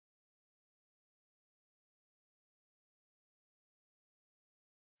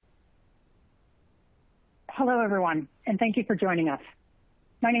Hello, everyone, and thank you for joining us.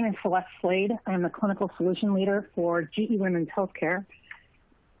 My name is Celeste Slade. I am the Clinical Solution Leader for GE Women's Healthcare,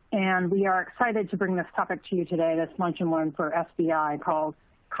 and we are excited to bring this topic to you today, this Lunch and Learn for SBI called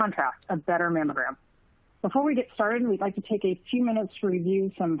Contrast, a Better Mammogram. Before we get started, we'd like to take a few minutes to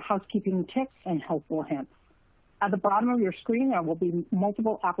review some housekeeping tips and helpful hints. At the bottom of your screen, there will be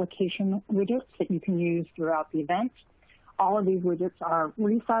multiple application widgets that you can use throughout the event. All of these widgets are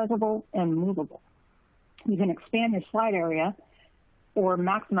resizable and movable. You can expand your slide area or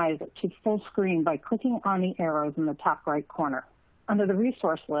maximize it to full screen by clicking on the arrows in the top right corner. Under the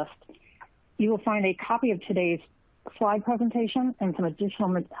resource list, you will find a copy of today's slide presentation and some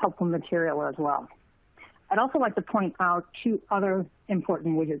additional helpful material as well. I'd also like to point out two other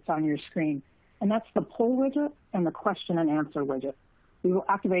important widgets on your screen, and that's the poll widget and the question and answer widget. We will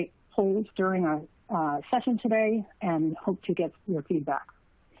activate polls during our session today and hope to get your feedback.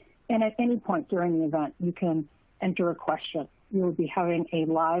 And at any point during the event, you can enter a question. We will be having a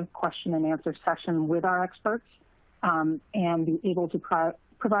live question and answer session with our experts and be able to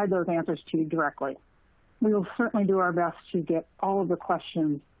provide those answers to you directly. We will certainly do our best to get all of the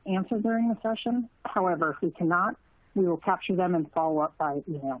questions answered during the session. However, if we cannot, we will capture them and follow up by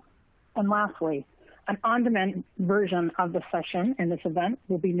email. And lastly, an on-demand version of the session and this event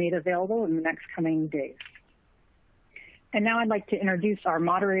will be made available in the next coming days. And now I'd like to introduce our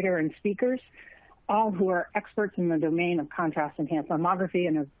moderator and speakers, all who are experts in the domain of contrast-enhanced mammography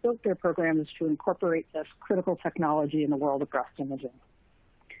and have built their programs to incorporate this critical technology in the world of breast imaging.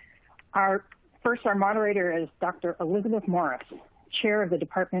 Our moderator is Dr. Elizabeth Morris, Chair of the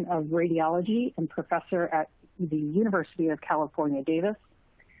Department of Radiology and Professor at the University of California, Davis.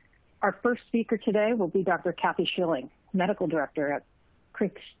 Our first speaker today will be Dr. Kathy Schilling, Medical Director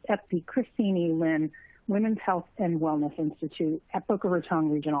at the Christine Lynn Women's Health and Wellness Institute at Boca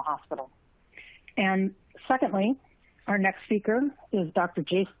Raton Regional Hospital. And secondly, our next speaker is Dr.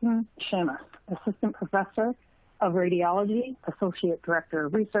 Jason Shamus, Assistant Professor of Radiology, Associate Director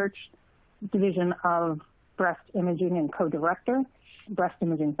of Research, Division of Breast Imaging and Co-Director, Breast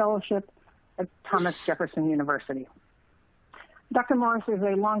Imaging Fellowship at Thomas Jefferson University. Dr. Morris is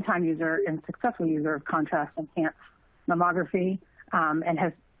a longtime user and successful user of contrast-enhanced mammography and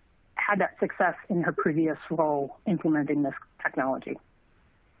has had that success in her previous role implementing this technology.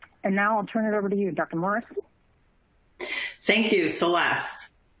 And now I'll turn it over to you, Dr. Morris. Thank you, Celeste.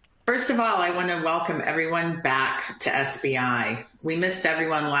 First of all, I want to welcome everyone back to SBI. We missed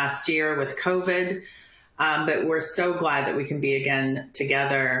everyone last year with COVID, but we're so glad that we can be again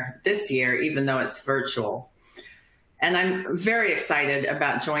together this year, even though it's virtual. And I'm very excited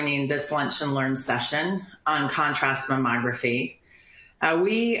about joining this Lunch and Learn session on contrast mammography.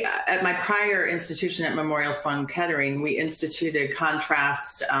 We, at my prior institution at Memorial Sloan Kettering, we instituted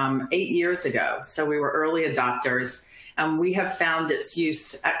contrast 8 years ago. So we were early adopters, and we have found its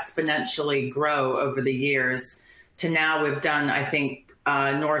use exponentially grow over the years to now we've done, I think,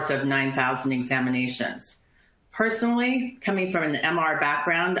 north of 9,000 examinations. Personally, coming from an MR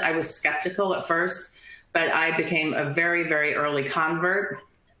background, I was skeptical at first, but I became a very, very early convert.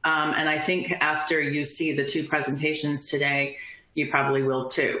 And I think after you see the two presentations today, you probably will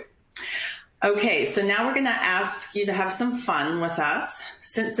too. Okay, so now we're going to ask you to have some fun with us.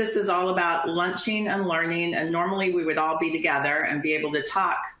 Since this is all about lunching and learning, and normally we would all be together and be able to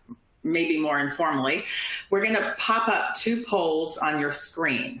talk maybe more informally, we're going to pop up two polls on your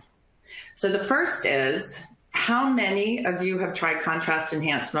screen. So the first is, how many of you have tried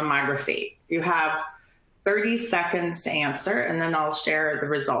contrast-enhanced mammography? You have 30 seconds to answer, and then I'll share the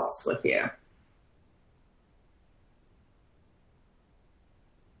results with you.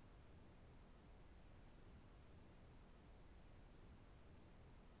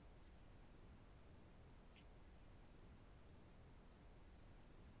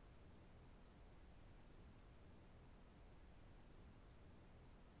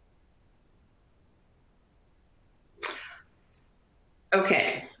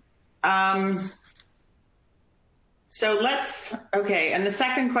 Okay. And the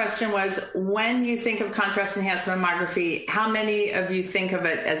second question was, when you think of contrast-enhanced mammography, how many of you think of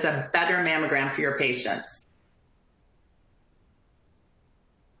it as a better mammogram for your patients?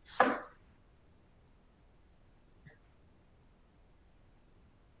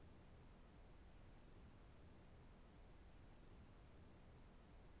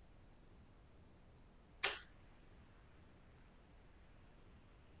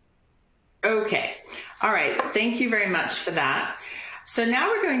 Okay. All right. Thank you very much for that. So now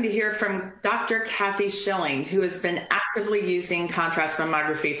we're going to hear from Dr. Kathy Schilling, who has been actively using contrast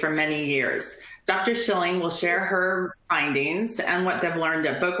mammography for many years. Dr. Schilling will share her findings and what they've learned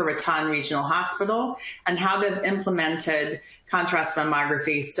at Boca Raton Regional Hospital and how they've implemented contrast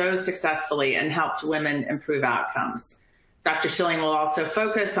mammography so successfully and helped women improve outcomes. Dr. Schilling will also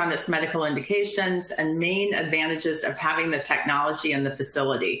focus on its medical indications and main advantages of having the technology in the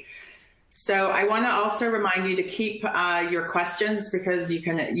facility. So I want to also remind you to keep your questions, because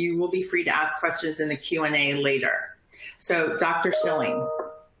you will be free to ask questions in the Q&A later. So Dr. Schilling.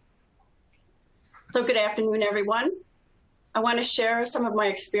 So good afternoon, everyone. I want to share some of my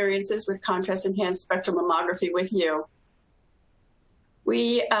experiences with contrast-enhanced spectral mammography with you.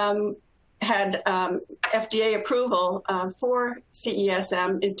 We had FDA approval for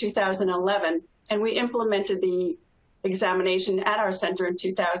CESM in 2011, and we implemented the examination at our center in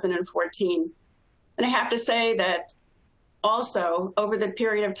 2014. And I have to say that also over the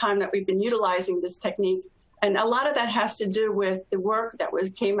period of time that we've been utilizing this technique, and a lot of that has to do with the work that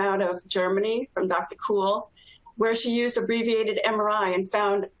came out of Germany from Dr. Kuhl, where she used abbreviated MRI and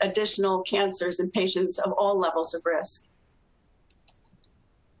found additional cancers in patients of all levels of risk.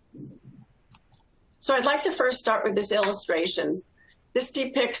 So I'd like to first start with this illustration. This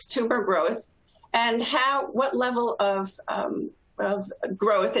depicts tumor growth and what level of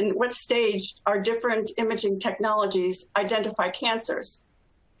growth and what stage our different imaging technologies identify cancers.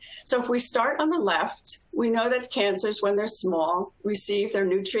 So if we start on the left, we know that cancers, when they're small, receive their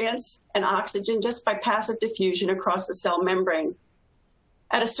nutrients and oxygen just by passive diffusion across the cell membrane.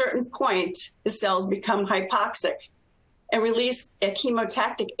 At a certain point, the cells become hypoxic and release a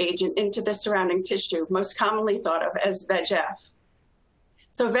chemotactic agent into the surrounding tissue, most commonly thought of as VEGF.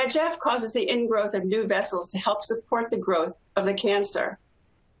 So VEGF causes the ingrowth of new vessels to help support the growth of the cancer.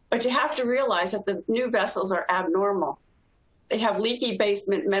 But you have to realize that the new vessels are abnormal. They have leaky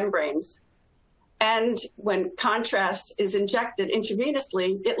basement membranes. And when contrast is injected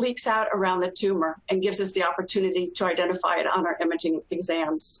intravenously, it leaks out around the tumor and gives us the opportunity to identify it on our imaging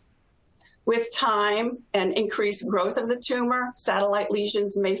exams. With time and increased growth of the tumor, satellite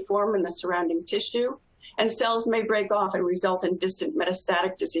lesions may form in the surrounding tissue, and cells may break off and result in distant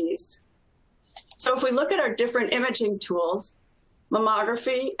metastatic disease. So if we look at our different imaging tools,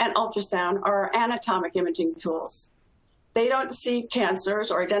 mammography and ultrasound are our anatomic imaging tools. They don't see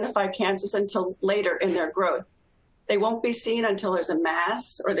cancers or identify cancers until later in their growth. They won't be seen until there's a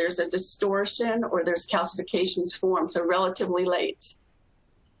mass or there's a distortion or there's calcifications formed, so relatively late.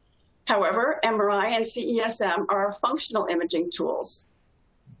 However, MRI and CESM are our functional imaging tools.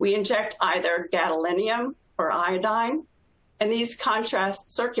 We inject either gadolinium or iodine, and these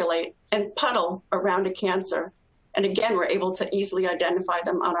contrasts circulate and puddle around a cancer. And again, we're able to easily identify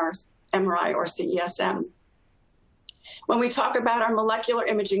them on our MRI or CESM. When we talk about our molecular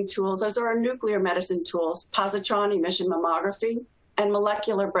imaging tools, those are our nuclear medicine tools, positron emission mammography, and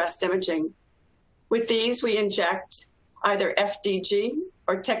molecular breast imaging. With these, we inject either FDG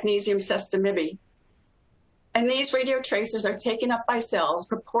or technetium sestamibi. And these radiotracers are taken up by cells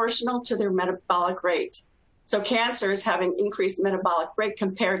proportional to their metabolic rate. So cancers having increased metabolic rate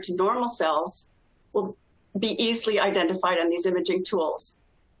compared to normal cells will be easily identified on these imaging tools.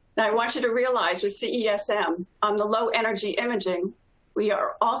 Now, I want you to realize with CESM, on the low energy imaging, we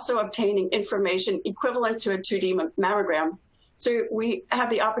are also obtaining information equivalent to a 2D mammogram. So we have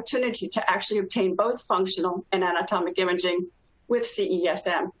the opportunity to actually obtain both functional and anatomic imaging with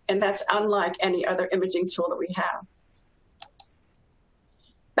CESM, and that's unlike any other imaging tool that we have.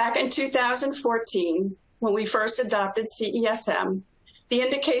 Back in 2014, when we first adopted CESM, the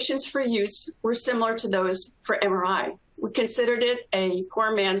indications for use were similar to those for MRI. We considered it a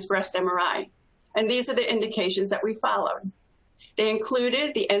poor man's breast MRI, and these are the indications that we followed. They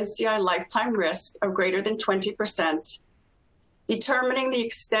included the NCI lifetime risk of greater than 20%, determining the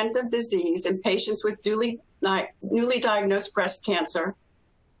extent of disease in patients with newly diagnosed breast cancer,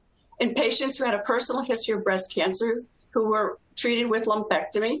 in patients who had a personal history of breast cancer who were treated with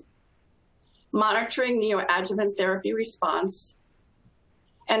lumpectomy, monitoring neoadjuvant therapy response,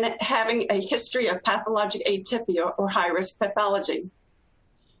 and having a history of pathologic atypia or high-risk pathology.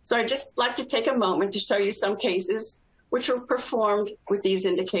 So I'd just like to take a moment to show you some cases which were performed with these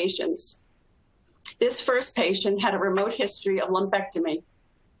indications. This first patient had a remote history of lumpectomy.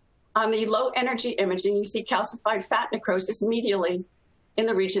 On the low energy imaging, you see calcified fat necrosis medially in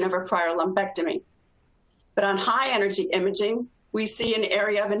the region of a prior lumpectomy. But on high energy imaging, we see an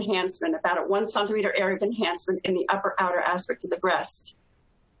area of enhancement, about a 1 centimeter area of enhancement in the upper outer aspect of the breast.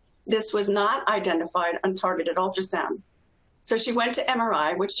 This was not identified on targeted ultrasound. So she went to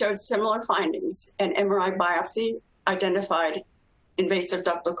MRI, which showed similar findings, and MRI biopsy identified invasive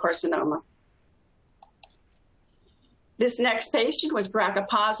ductal carcinoma. This next patient was BRCA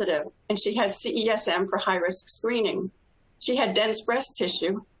positive, and she had CESM for high-risk screening. She had dense breast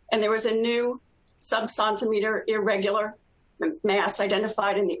tissue, and there was a new sub-centimeter irregular mass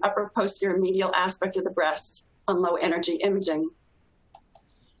identified in the upper posterior medial aspect of the breast on low-energy imaging.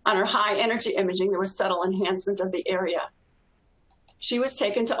 On her high-energy imaging, there was subtle enhancement of the area. She was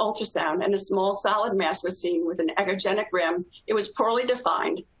taken to ultrasound, and a small solid mass was seen with an echogenic rim. It was poorly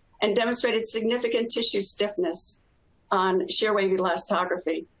defined and demonstrated significant tissue stiffness on shear wave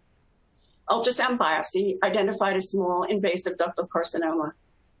elastography. Ultrasound biopsy identified a small invasive ductal carcinoma.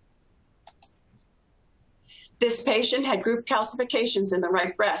 This patient had group calcifications in the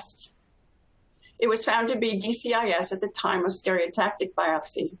right breast. It was found to be DCIS at the time of stereotactic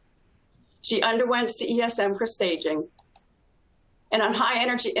biopsy. She underwent CESM for staging, and on high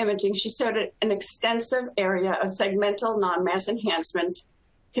energy imaging, she showed an extensive area of segmental non-mass enhancement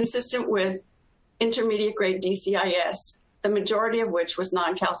consistent with intermediate grade DCIS, the majority of which was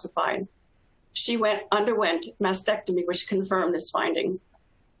non-calcified. She underwent mastectomy, which confirmed this finding.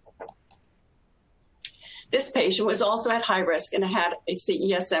 This patient was also at high risk and had a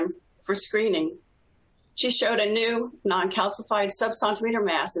CESM for screening. She showed a new non-calcified sub-centimeter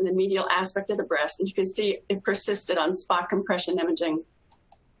mass in the medial aspect of the breast, and you can see it persisted on spot compression imaging.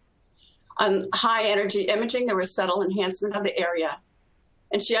 On high energy imaging, there was subtle enhancement of the area,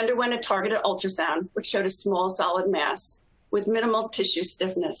 and she underwent a targeted ultrasound, which showed a small solid mass with minimal tissue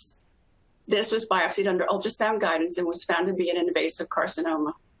stiffness. This was biopsied under ultrasound guidance and was found to be an invasive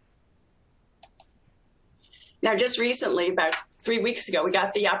carcinoma. Now, just recently, about 3 weeks ago, we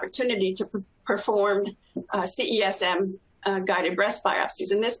got the opportunity to perform CESM guided breast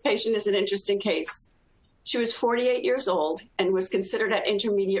biopsies. And this patient is an interesting case. She was 48 years old and was considered at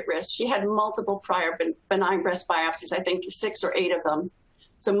intermediate risk. She had multiple prior benign breast biopsies, I think 6 or 8 of them,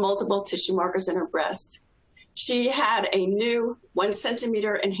 so multiple tissue markers in her breast. She had a new 1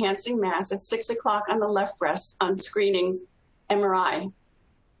 centimeter enhancing mass at 6 o'clock on the left breast on screening MRI.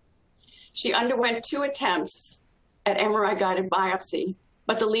 She underwent 2 attempts at MRI-guided biopsy,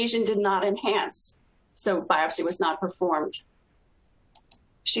 but the lesion did not enhance, so biopsy was not performed.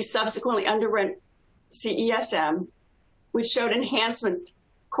 She subsequently underwent CESM, which showed enhancement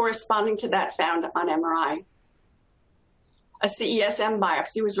corresponding to that found on MRI. A CESM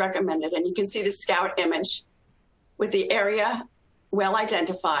biopsy was recommended, and you can see the scout image with the area well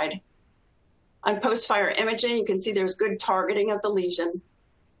identified. On post-fire imaging, you can see there's good targeting of the lesion.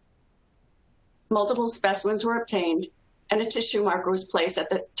 Multiple specimens were obtained, and a tissue marker was placed at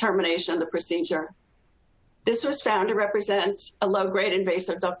the termination of the procedure. This was found to represent a low-grade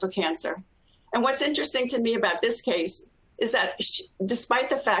invasive ductal cancer. And what's interesting to me about this case is that despite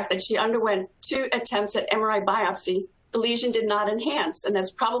the fact that she underwent 2 attempts at MRI biopsy, the lesion did not enhance, and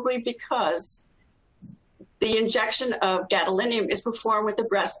that's probably because the injection of gadolinium is performed with the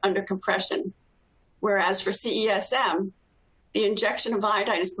breast under compression, whereas for CESM, the injection of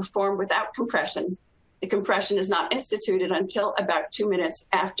iodine is performed without compression. The compression is not instituted until about 2 minutes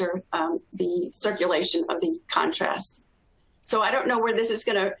after the circulation of the contrast. So I don't know where this is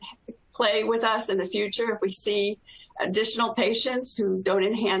going to play with us in the future. If we see additional patients who don't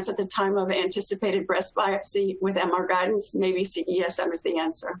enhance at the time of anticipated breast biopsy with MR guidance, maybe CESM is the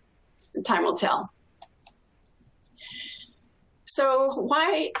answer. Time will tell. So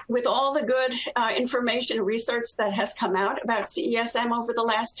why, with all the good information and research that has come out about CESM over the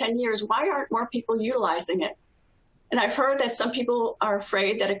last 10 years, why aren't more people utilizing it? And I've heard that some people are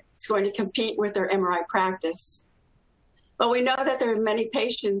afraid that it's going to compete with their MRI practice. But we know that there are many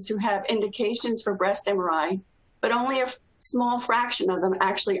patients who have indications for breast MRI, but only a small fraction of them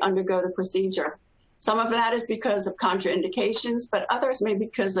actually undergo the procedure. Some of that is because of contraindications, but others may be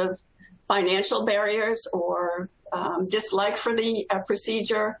because of financial barriers or dislike for the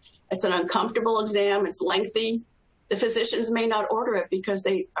procedure. It's an uncomfortable exam, it's lengthy. The physicians may not order it because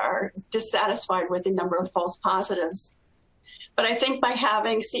they are dissatisfied with the number of false positives. But I think by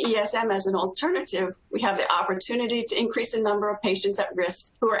having CESM as an alternative, we have the opportunity to increase the number of patients at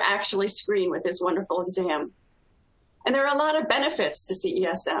risk who are actually screened with this wonderful exam. And there are a lot of benefits to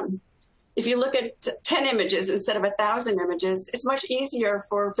CESM. If you look at 10 images instead of 1,000 images, it's much easier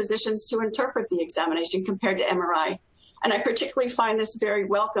for physicians to interpret the examination compared to MRI. And I particularly find this very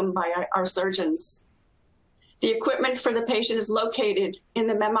welcome by our surgeons. The equipment for the patient is located in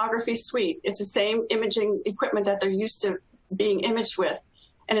the mammography suite. It's the same imaging equipment that they're used to being imaged with,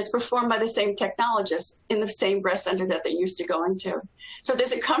 and it's performed by the same technologists in the same breast center that they're used to going to. So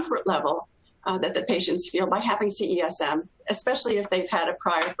there's a comfort level that the patients feel by having CESM, especially if they've had a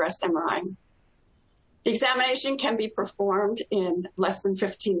prior breast MRI. The examination can be performed in less than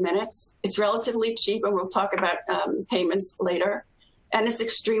 15 minutes. It's relatively cheap, and we'll talk about payments later, and it's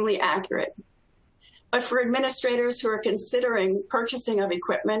extremely accurate. But for administrators who are considering purchasing of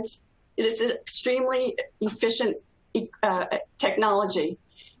equipment, it is an extremely efficient technology.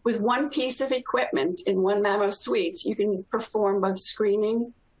 With one piece of equipment in one mammo suite, you can perform both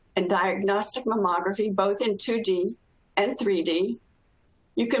screening and diagnostic mammography, both in 2D and 3D.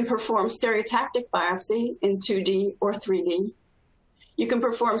 You can perform stereotactic biopsy in 2D or 3D. You can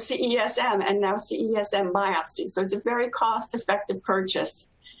perform CESM and now CESM biopsy. So it's a very cost-effective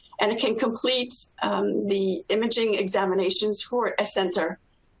purchase, and it can complete the imaging examinations for a center,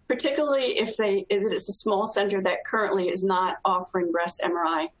 particularly if it is a small center that currently is not offering breast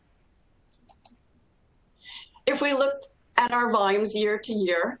MRI. If we look at our volumes year to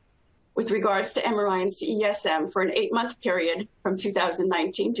year with regards to MRI and CESM for an 8-month period from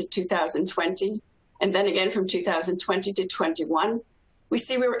 2019 to 2020, and then again from 2020 to 21, we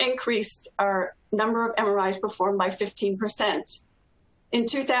see we increased our number of MRIs performed by 15%. In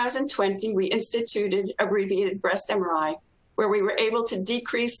 2020, we instituted abbreviated breast MRI, where we were able to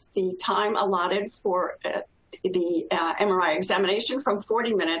decrease the time allotted for the MRI examination from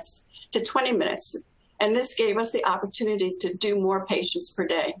 40 minutes to 20 minutes. And this gave us the opportunity to do more patients per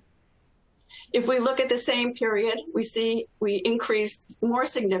day. If we look at the same period, we see we increased more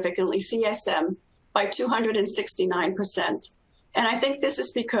significantly CSM by 269%. And I think this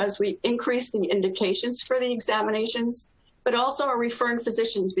is because we increased the indications for the examinations, but also our referring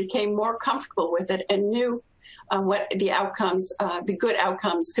physicians became more comfortable with it and knew what the outcomes, the good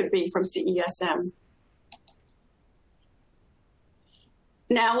outcomes could be from CESM.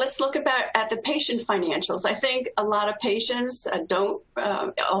 Now let's look at the patient financials. I think a lot of patients don't,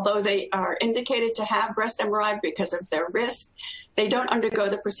 although they are indicated to have breast MRI because of their risk, they don't undergo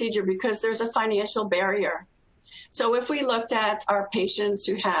the procedure because there's a financial barrier. So if we looked at our patients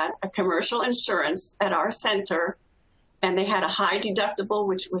who had a commercial insurance at our center and they had a high deductible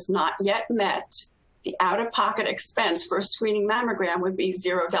which was not yet met, the out-of-pocket expense for a screening mammogram would be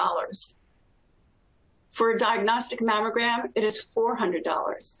 $0. For a diagnostic mammogram, it is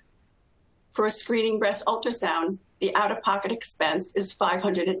 $400. For a screening breast ultrasound, the out-of-pocket expense is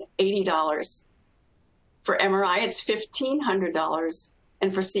 $580. For MRI, it's $1,500.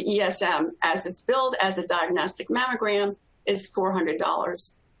 And for CESM, as it's billed as a diagnostic mammogram, is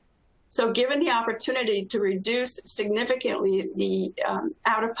 $400. So given the opportunity to reduce significantly the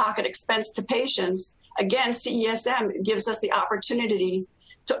out-of-pocket expense to patients, again, CESM gives us the opportunity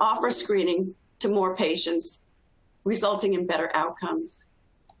to offer screening to more patients, resulting in better outcomes.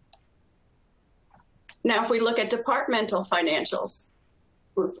 Now, if we look at departmental financials,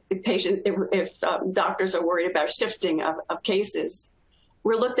 if doctors are worried about shifting of cases,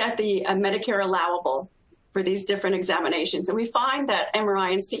 we're looked at the Medicare allowable for these different examinations. And we find that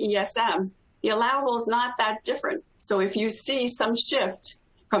MRI and CESM, the allowable is not that different. So if you see some shift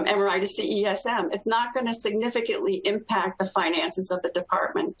from MRI to CESM, it's not going to significantly impact the finances of the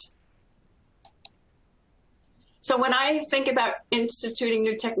department. So when I think about instituting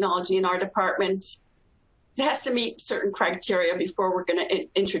new technology in our department, it has to meet certain criteria before we're going to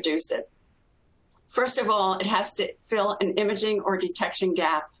introduce it. First of all, it has to fill an imaging or detection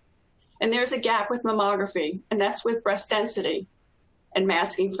gap. And there's a gap with mammography, and that's with breast density and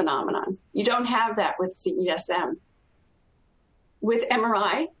masking phenomenon. You don't have that with CESM. With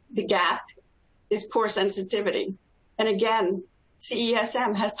MRI, the gap is poor sensitivity. And again,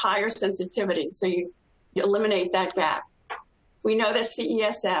 CESM has higher sensitivity, so you eliminate that gap. We know that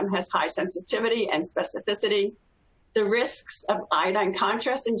CESM has high sensitivity and specificity. The risks of iodine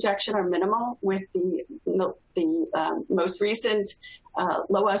contrast injection are minimal with the most recent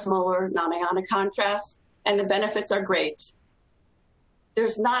low osmolar non-ionic contrast, and the benefits are great.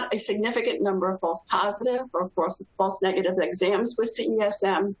 There's not a significant number of false positive or false negative exams with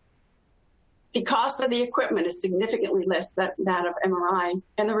CESM. The cost of the equipment is significantly less than that of MRI,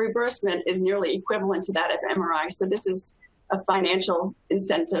 and the reimbursement is nearly equivalent to that of MRI. So this is a financial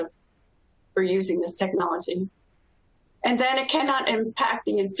incentive for using this technology. And then it cannot impact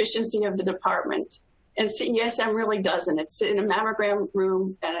the efficiency of the department. And CESM really doesn't. It's in a mammogram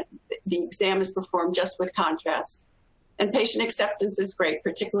room, and the exam is performed just with contrast. And patient acceptance is great,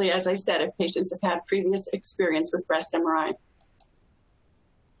 particularly, as I said, if patients have had previous experience with breast MRI.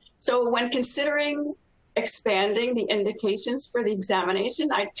 So when considering expanding the indications for the examination,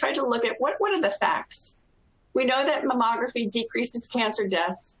 I try to look at what are the facts. We know that mammography decreases cancer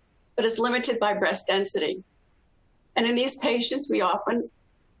deaths, but is limited by breast density. And in these patients, we often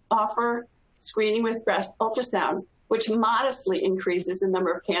offer screening with breast ultrasound, which modestly increases the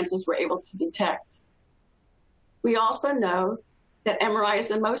number of cancers we're able to detect. We also know that MRI is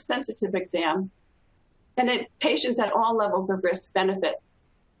the most sensitive exam, and patients at all levels of risk benefit.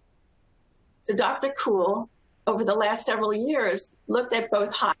 So Dr. Kuhl, over the last several years, looked at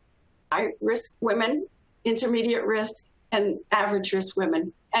both high-risk women, intermediate risk, and average-risk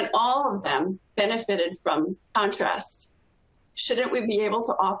women, and all of them benefited from contrast. Shouldn't we be able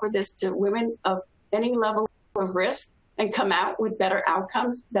to offer this to women of any level of risk and come out with better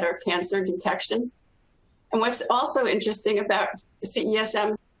outcomes, better cancer detection? And what's also interesting about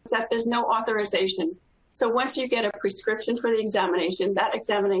CESM is that there's no authorization. So once you get a prescription for the examination, that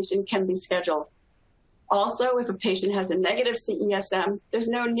examination can be scheduled. Also, if a patient has a negative CESM, there's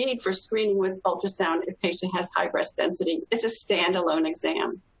no need for screening with ultrasound if patient has high breast density. It's a standalone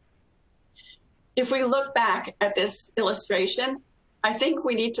exam. If we look back at this illustration, I think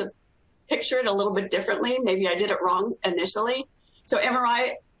we need to picture it a little bit differently. Maybe I did it wrong initially. So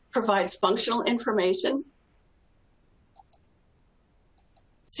MRI provides functional information.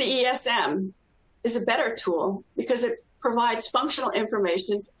 CESM is a better tool because it provides functional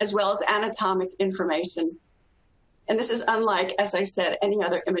information as well as anatomic information. And this is unlike, as I said, any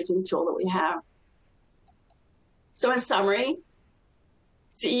other imaging tool that we have. So in summary,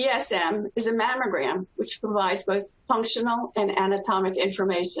 CESM is a mammogram which provides both functional and anatomic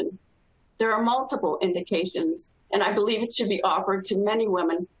information. There are multiple indications, and I believe it should be offered to many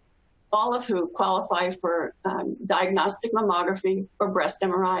women, all of who qualify for diagnostic mammography or breast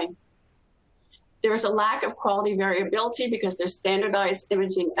MRI. There is a lack of quality variability because there's standardized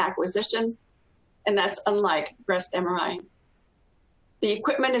imaging acquisition, and that's unlike breast MRI. The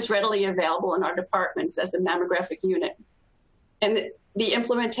equipment is readily available in our departments as a mammographic unit, and the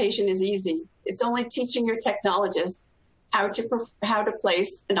implementation is easy. It's only teaching your technologists how to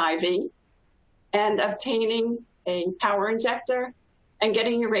place an IV and obtaining a power injector and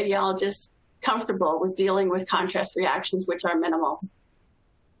getting your radiologist comfortable with dealing with contrast reactions, which are minimal.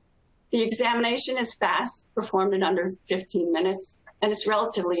 The examination is fast, performed in under 15 minutes, and it's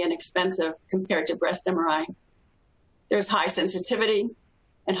relatively inexpensive compared to breast MRI. There's high sensitivity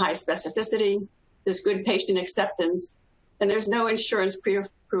and high specificity. There's good patient acceptance, and there's no insurance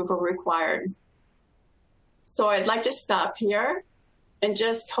pre-approval required. So I'd like to stop here and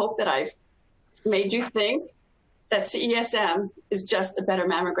just hope that I've made you think that CESM is just a better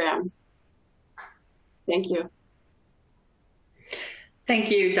mammogram. Thank you.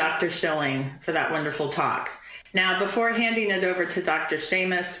 Thank you, Dr. Schilling, for that wonderful talk. Now, before handing it over to Dr.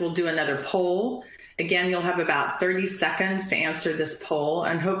 Seamus, we'll do another poll. Again, you'll have about 30 seconds to answer this poll,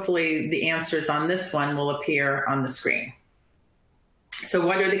 and hopefully the answers on this one will appear on the screen. So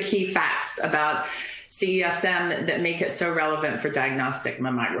what are the key facts about CESM that make it so relevant for diagnostic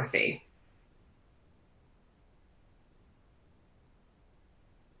mammography?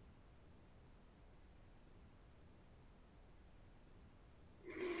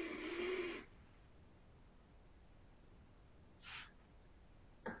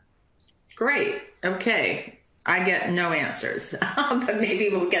 Great. Okay. I get no answers, but maybe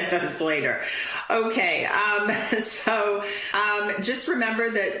we'll get those later. Okay. Just remember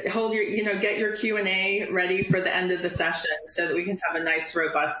that get your Q&A ready for the end of the session so that we can have a nice,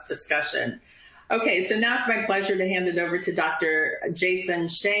 robust discussion. Okay, so now it's my pleasure to hand it over to Dr. Jason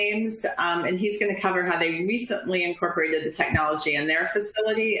Shames, and he's going to cover how they recently incorporated the technology in their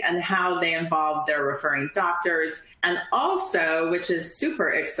facility and how they involved their referring doctors, and also, which is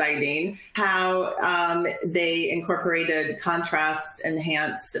super exciting, how they incorporated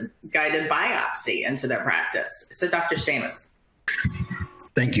contrast-enhanced guided biopsy into their practice. So Dr. Shames.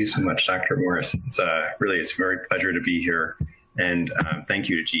 Thank you so much, Dr. Morris. It's a very pleasure to be here. And thank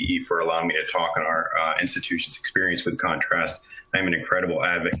you to GE for allowing me to talk on our institution's experience with contrast. I'm an incredible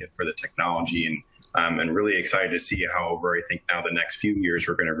advocate for the technology and really excited to see how over, I think, now the next few years,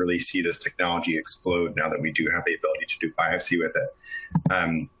 we're going to really see this technology explode now that we do have the ability to do biopsy with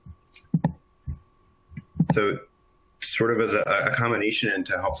it. So sort of as a combination and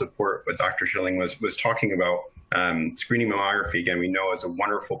to help support what Dr. Schilling was talking about, screening mammography, again, we know is a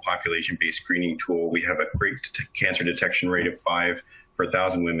wonderful population-based screening tool. We have a great cancer detection rate of 5 per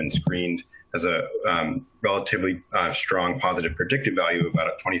 1,000 women screened, has a relatively strong positive predictive value of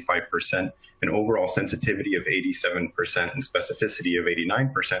about 25%, an overall sensitivity of 87%, and specificity of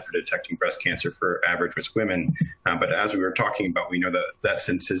 89% for detecting breast cancer for average-risk women. But as we were talking about, we know that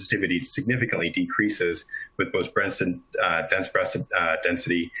sensitivity significantly decreases with both dense breast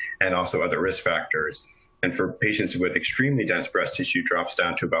density and also other risk factors. And for patients with extremely dense breast tissue, drops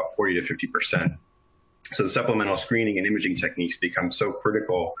down to about 40 to 50%. So supplemental screening and imaging techniques become so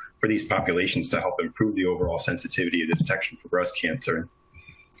critical for these populations to help improve the overall sensitivity of the detection for breast cancer.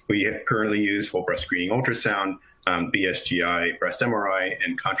 We currently use whole breast screening ultrasound, BSGI, breast MRI,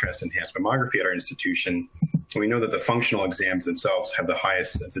 and contrast-enhanced mammography at our institution. We know that the functional exams themselves have the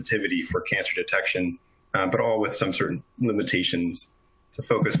highest sensitivity for cancer detection, but all with some certain limitations. To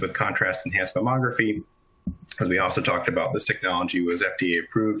focus with contrast-enhanced mammography, as we also talked about, this technology was FDA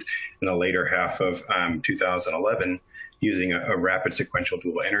approved in the later half of 2011 using a rapid sequential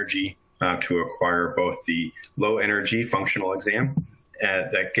dual energy to acquire both the low energy functional exam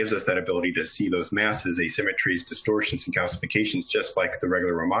that gives us that ability to see those masses, asymmetries, distortions, and calcifications just like the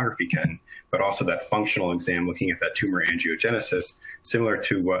regular mammography can, but also that functional exam looking at that tumor angiogenesis, similar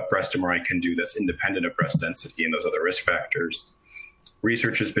to what breast MRI can do that's independent of breast density and those other risk factors.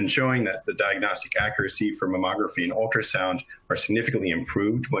 Research has been showing that the diagnostic accuracy for mammography and ultrasound are significantly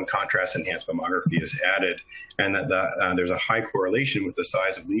improved when contrast-enhanced mammography is added, and that there's a high correlation with the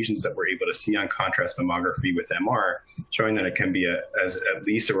size of lesions that we're able to see on contrast mammography with MR, showing that it can be as at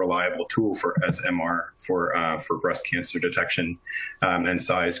least a reliable tool as MR for breast cancer detection and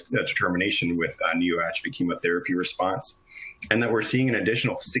size determination with neoadjuvant chemotherapy response, and that we're seeing an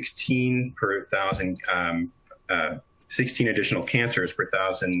additional 16 per thousand 16 additional cancers per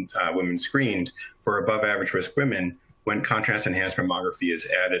thousand women screened for above average risk women when contrast-enhanced mammography is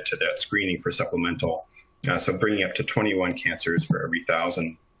added to that screening for supplemental, so bringing up to 21 cancers for every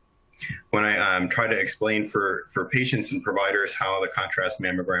 1,000. When I try to explain for patients and providers how the contrast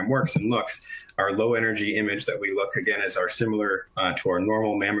mammogram works and looks, our low energy image that we look again is similar to our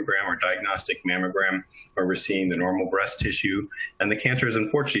normal mammogram or diagnostic mammogram, where we're seeing the normal breast tissue. And the cancers,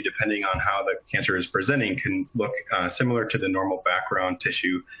 unfortunately, depending on how the cancer is presenting, can look similar to the normal background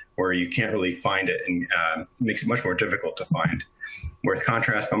tissue where you can't really find it and makes it much more difficult to find. With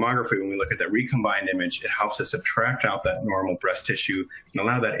contrast mammography, when we look at that recombined image, it helps us subtract out that normal breast tissue and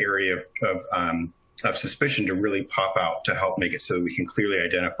allow that area of suspicion to really pop out to help make it so that we can clearly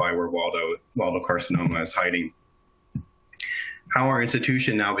identify where Waldo carcinoma is hiding. How our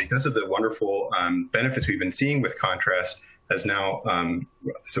institution now, because of the wonderful benefits we've been seeing with contrast, has now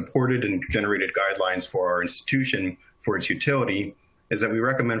supported and generated guidelines for our institution for its utility, is that we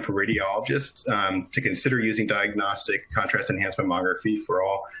recommend for radiologists to consider using diagnostic contrast-enhanced mammography for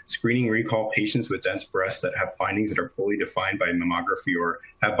all screening recall patients with dense breasts that have findings that are poorly defined by mammography or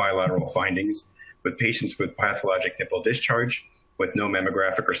have bilateral findings, with patients with pathologic nipple discharge with no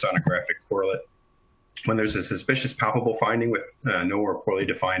mammographic or sonographic correlate, when there's a suspicious palpable finding with no or poorly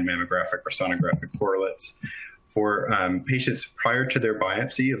defined mammographic or sonographic correlates, for patients prior to their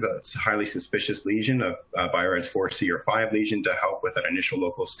biopsy of a highly suspicious lesion of BI-RADS 4C or 5 lesion to help with that initial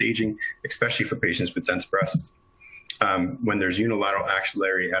local staging, especially for patients with dense breasts. When there's unilateral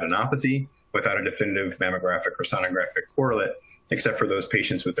axillary adenopathy without a definitive mammographic or sonographic correlate, except for those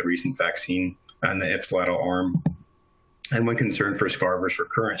patients with the recent vaccine and the ipsilateral arm, and when concerned for scarverous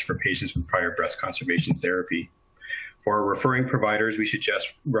recurrence for patients with prior breast conservation therapy. For our referring providers, we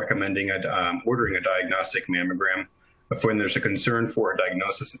suggest recommending ordering a diagnostic mammogram when there's a concern for a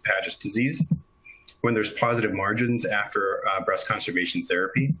diagnosis of Paget's disease, when there's positive margins after breast conservation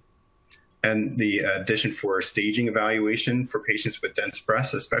therapy, and the addition for staging evaluation for patients with dense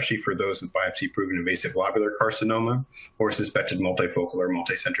breasts, especially for those with biopsy-proven invasive lobular carcinoma or suspected multifocal or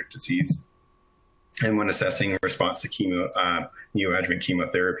multicentric disease, and when assessing response to neoadjuvant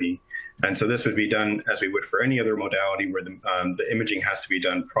chemotherapy. And so this would be done as we would for any other modality where the imaging has to be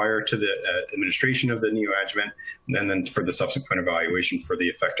done prior to the administration of the neoadjuvant, and then for the subsequent evaluation for the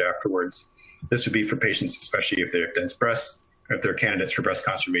effect afterwards. This would be for patients, especially if they have dense breasts, if they're candidates for breast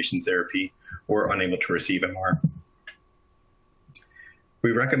conservation therapy or unable to receive MR.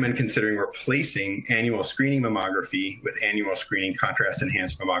 We recommend considering replacing annual screening mammography with annual screening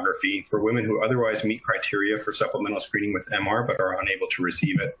contrast-enhanced mammography for women who otherwise meet criteria for supplemental screening with MR but are unable to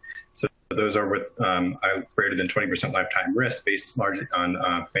receive it. So those are with greater than 20% lifetime risk based largely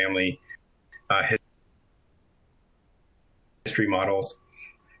on family history models,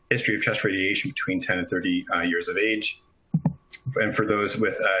 history of chest radiation between 10 and 30 years of age, and for those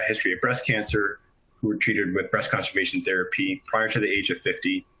with a history of breast cancer who were treated with breast conservation therapy prior to the age of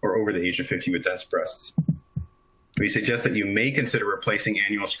 50 or over the age of 50 with dense breasts. We suggest that you may consider replacing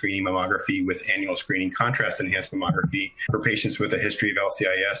annual screening mammography with annual screening contrast-enhanced mammography for patients with a history of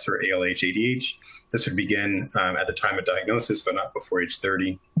LCIS or ALH-ADH. This would begin at the time of diagnosis, but not before age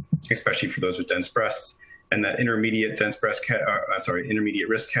 30, especially for those with dense breasts. And that intermediate intermediate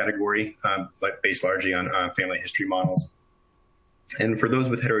risk category, based largely on family history models. And for those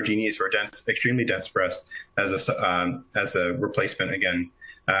with heterogeneous or extremely dense breasts, as a replacement again,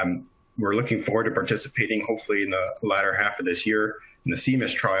 we're looking forward to participating hopefully in the latter half of this year in the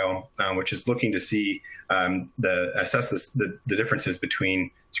CMIS trial, which is looking to see assess the differences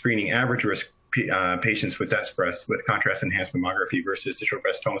between screening average risk patients with DETS breasts with contrast-enhanced mammography versus digital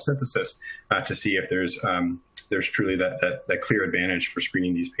breast tomosynthesis to see if there's truly that clear advantage for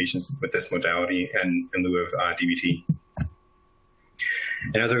screening these patients with this modality in lieu of DBT.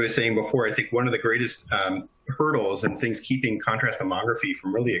 And as I was saying before, I think one of the greatest hurdles and things keeping contrast mammography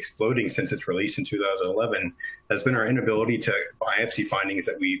from really exploding since its release in 2011 has been our inability to biopsy findings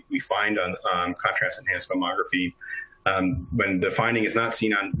that we find on contrast-enhanced mammography. When the finding is not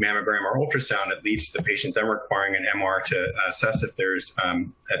seen on mammogram or ultrasound, it leads to the patient then requiring an MR to assess if there's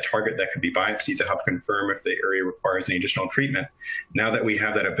a target that could be biopsied to help confirm if the area requires any additional treatment. Now that we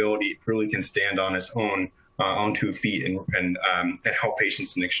have that ability, it really can stand on its own on 2 feet and help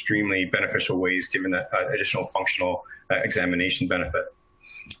patients in extremely beneficial ways, given that additional functional examination benefit.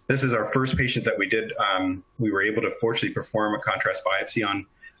 This is our first patient that we did. We were able to fortunately perform a contrast biopsy on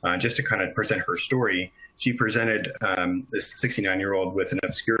just to kind of present her story. She presented this 69-year-old with an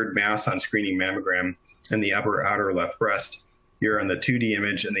obscured mass on screening mammogram in the upper outer left breast. Here on the 2D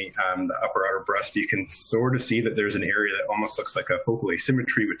image in the upper outer breast, you can sort of see that there's an area that almost looks like a focal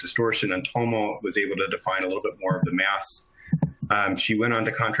asymmetry with distortion, and Tomo was able to define a little bit more of the mass. She went on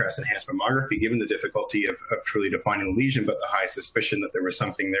to contrast-enhanced mammography, given the difficulty of truly defining the lesion, but the high suspicion that there was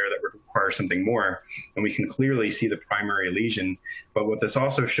something there that would require something more. And we can clearly see the primary lesion. But what this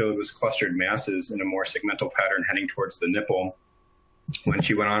also showed was clustered masses in a more segmental pattern heading towards the nipple. When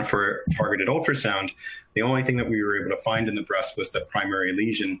she went on for targeted ultrasound, the only thing that we were able to find in the breast was the primary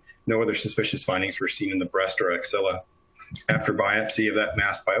lesion. No other suspicious findings were seen in the breast or axilla. After biopsy of that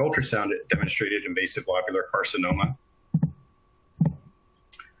mass by ultrasound, it demonstrated invasive lobular carcinoma.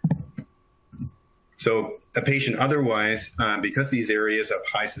 So a patient otherwise, because these areas of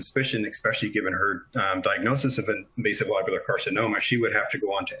high suspicion, especially given her diagnosis of an invasive lobular carcinoma, she would have to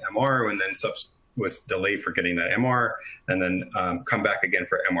go on to MR and then was delayed for getting that MR and then come back again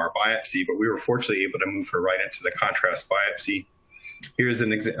for MR biopsy. But we were fortunately able to move her right into the contrast biopsy. Here's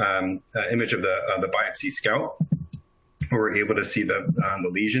an image of the biopsy scout, where we're able to see the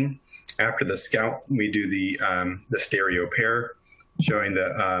lesion. After the scout, we do the stereo pair, showing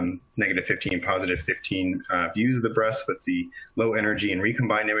the negative 15, positive 15 views of the breast with the low energy and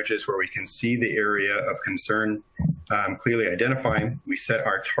recombined images, where we can see the area of concern clearly identified. We set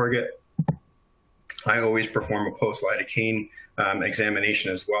our target. I always perform a post-lidocaine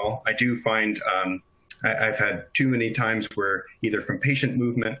examination as well. I do find I've had too many times where either from patient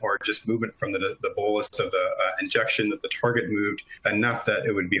movement or just movement from the bolus of the injection that the target moved enough that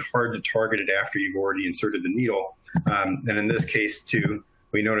it would be hard to target it after you've already inserted the needle. And in this case, too,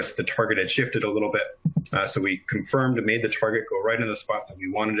 we noticed the target had shifted a little bit. So we confirmed and made the target go right in the spot that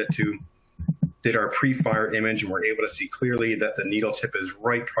we wanted it to. Did our pre-fire image, and we're able to see clearly that the needle tip is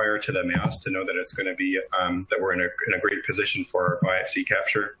right prior to the mass to know that it's going to be, that we're in a great position for our biopsy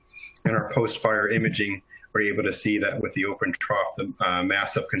capture. And our post-fire imaging, we're able to see that with the open trough, the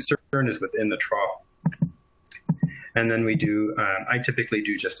mass of concern is within the trough. And then we do, I typically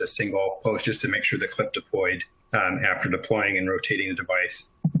do just a single post just to make sure the clip deployed after deploying and rotating the device.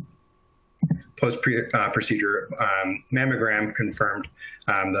 Post-procedure mammogram confirmed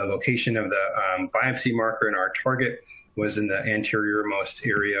the location of the biopsy marker, and our target was in the anterior-most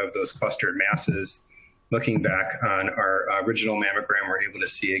area of those clustered masses. Looking back on our original mammogram, we're able to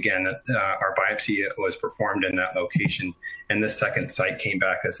see again that our biopsy was performed in that location, and this second site came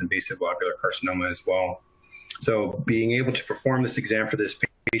back as invasive lobular carcinoma as well. So being able to perform this exam for this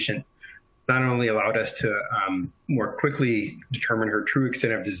patient not only allowed us to more quickly determine her true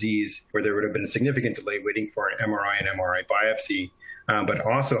extent of disease, where there would have been a significant delay waiting for an MRI and MRI biopsy, but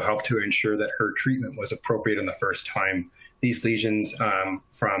also helped to ensure that her treatment was appropriate in the first time. These lesions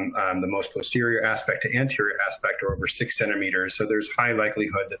from the most posterior aspect to anterior aspect are over 6 centimeters, so there's high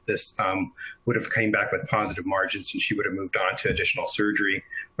likelihood that this would have came back with positive margins and she would have moved on to additional surgery,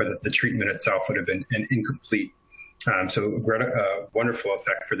 or that the treatment itself would have been incomplete. So a wonderful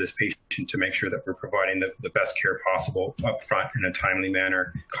effect for this patient to make sure that we're providing the best care possible up front in a timely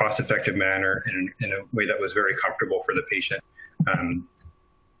manner, cost-effective manner, and in a way that was very comfortable for the patient.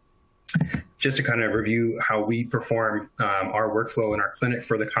 Just to kind of review how we perform our workflow in our clinic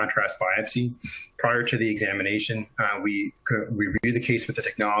for the contrast biopsy. Prior to the examination, we review the case with the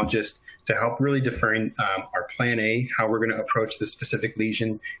technologist to help really define our plan A, how we're going to approach this specific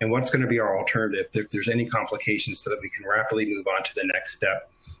lesion, and what's going to be our alternative if there's any complications, so that we can rapidly move on to the next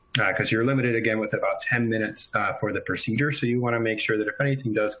step. Because you're limited again with about 10 minutes for the procedure, so you want to make sure that if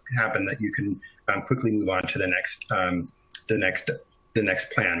anything does happen, that you can quickly move on to the next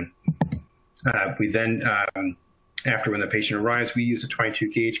plan. We then After when the patient arrives, we use a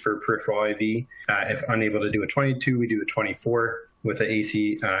 22 gauge for peripheral IV. If unable to do a 22, we do a 24 with the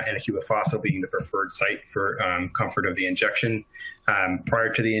AC and acute fossil being the preferred site for comfort of the injection.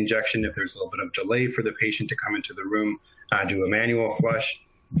 Prior to the injection, if there's a little bit of delay for the patient to come into the room, do a manual flush,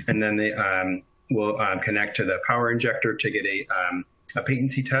 and then they will connect to the power injector to get a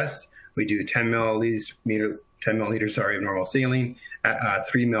patency test. We do 10 milliliters of normal saline at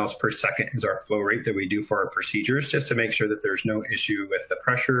 3 mils per second is our flow rate that we do for our procedures, just to make sure that there's no issue with the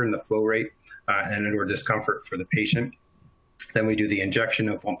pressure and the flow rate and or discomfort for the patient. Then we do the injection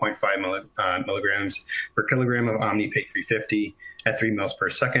of 1.5 milligrams per kilogram of Omnipig 350 at 3 mils per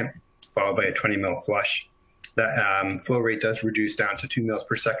second, followed by a 20 mil flush. That flow rate does reduce down to 2 mils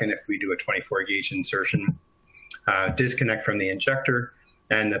per second if we do a 24 gauge insertion. Disconnect from the injector,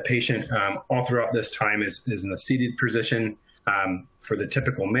 and the patient all throughout this time is in the seated position. For the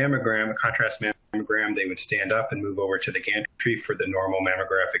typical mammogram, a contrast mammogram, they would stand up and move over to the gantry for the normal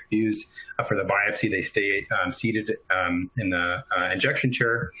mammographic views. For the biopsy, they stay seated in the injection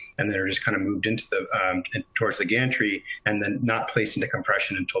chair, and then are just kind of moved into the towards the gantry, and then not placed into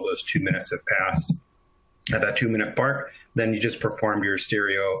compression until those 2 minutes have passed. At that 2 minute mark, then you just perform your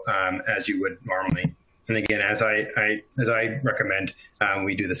stereo as you would normally. And again, as I recommend,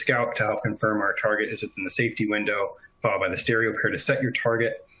 we do the scalp to help confirm our target is within the safety window, followed by the stereo pair to set your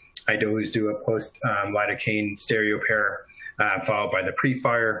target. I'd always do a post-lidocaine stereo pair, followed by the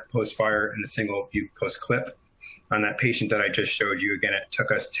pre-fire, post-fire, and a single view post-clip. On that patient that I just showed you, again, it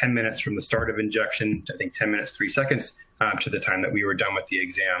took us 10 minutes from the start of injection, I think 10 minutes, 3 seconds, to the time that we were done with the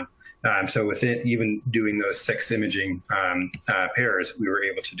exam. So with it, even doing those 6 imaging pairs, we were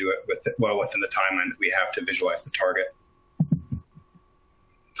able to do it well within the timeline that we have to visualize the target.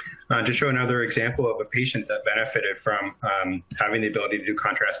 To show another example of a patient that benefited from having the ability to do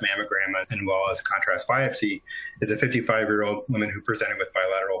contrast mammogram as well as contrast biopsy is a 55-year-old woman who presented with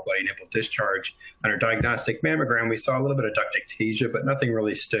bilateral bloody nipple discharge. On her diagnostic mammogram, we saw a little bit of ductictasia, but nothing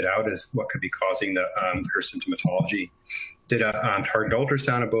really stood out as what could be causing her symptomatology. Did a target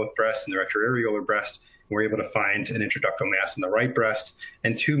ultrasound of both breasts and the retroareolar breast, and were able to find an intraductal mass in the right breast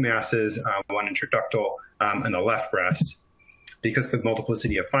and 2 masses, one intraductal in the left breast. Because of the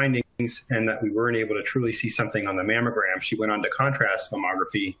multiplicity of findings and that we weren't able to truly see something on the mammogram, she went on to contrast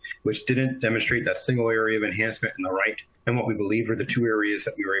mammography, which didn't demonstrate that single area of enhancement in the right and what we believe are the 2 areas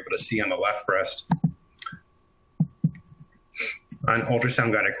that we were able to see on the left breast. On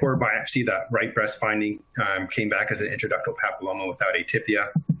ultrasound-guided core biopsy, that right breast finding came back as an intraductal papilloma without atypia.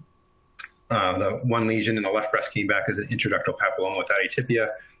 The 1 lesion in the left breast came back as an intraductal papilloma without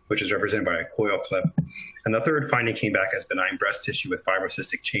atypia, which is represented by a coil clip. And the 3rd finding came back as benign breast tissue with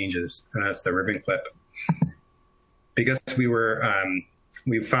fibrocystic changes, and that's the ribbon clip. Because we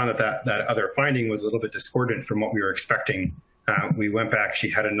found that other finding was a little bit discordant from what we were expecting. We went back, she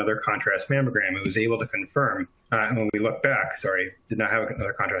had another contrast mammogram. It was able to confirm, and when we look back, did not have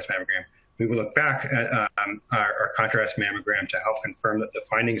another contrast mammogram. We will look back at our contrast mammogram to help confirm that the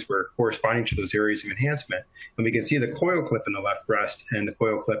findings were corresponding to those areas of enhancement. And we can see the coil clip in the left breast and the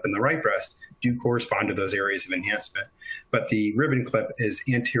coil clip in the right breast do correspond to those areas of enhancement. But the ribbon clip is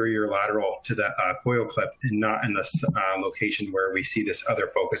anterior lateral to the coil clip and not in this location where we see this other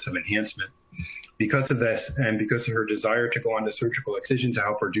focus of enhancement. Because of this, and because of her desire to go on to surgical excision to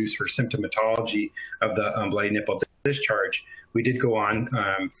help reduce her symptomatology of the bloody nipple discharge, we did go on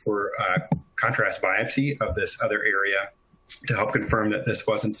for contrast biopsy of this other area to help confirm that this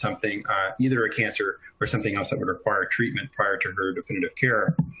wasn't something, either a cancer or something else that would require treatment prior to her definitive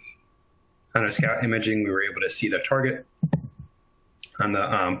care. On a scout imaging, we were able to see the target. On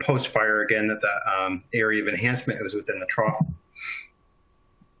the post-fire, again, that the area of enhancement was within the trough.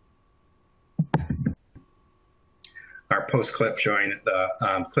 Our post-clip showing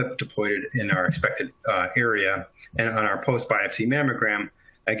the clip deployed in our expected area. And on our post-biopsy mammogram,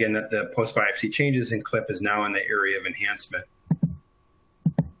 again, that the post-biopsy changes and clip is now in the area of enhancement.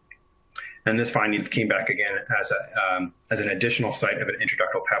 And this finding came back again as an additional site of an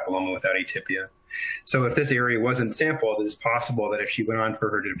intraductal papilloma without atypia. So if this area wasn't sampled, it is possible that if she went on for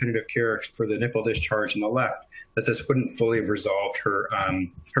her definitive care for the nipple discharge in the left, that this wouldn't fully have resolved her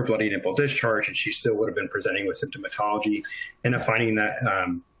bloody nipple discharge, and she still would have been presenting with symptomatology. And a finding that,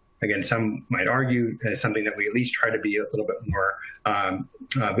 again, some might argue is something that we at least try to be a little bit more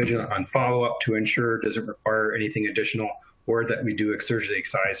vigilant on follow-up to ensure it doesn't require anything additional, or that we do surgically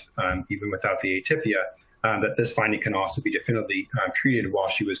excise even without the atypia, that this finding can also be definitively treated while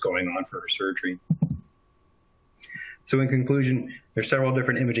she was going on for her surgery. So in conclusion, there's several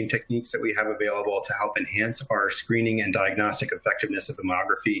different imaging techniques that we have available to help enhance our screening and diagnostic effectiveness of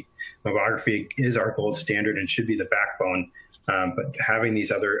mammography. Mammography is our gold standard and should be the backbone, but having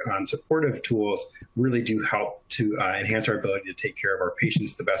these other supportive tools really do help to enhance our ability to take care of our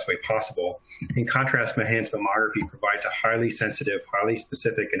patients the best way possible. In contrast, enhanced mammography provides a highly sensitive, highly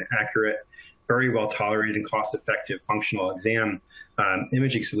specific and accurate, very well tolerated and cost-effective functional exam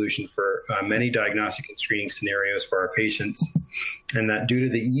imaging solution for many diagnostic and screening scenarios for our patients. And that due to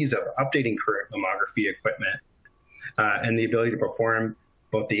the ease of updating current mammography equipment and the ability to perform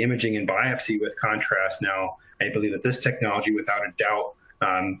both the imaging and biopsy with contrast now, I believe that this technology, without a doubt,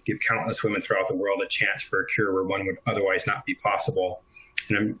 give countless women throughout the world a chance for a cure where one would otherwise not be possible.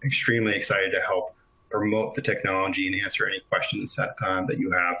 And I'm extremely excited to help promote the technology and answer any questions that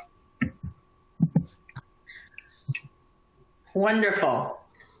you have. Wonderful.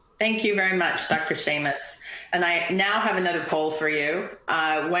 Thank you very much, Dr. Seamus. And I now have another poll for you.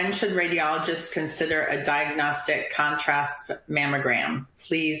 When should radiologists consider a diagnostic contrast mammogram?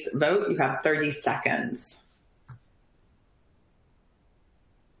 Please vote. You have 30 seconds.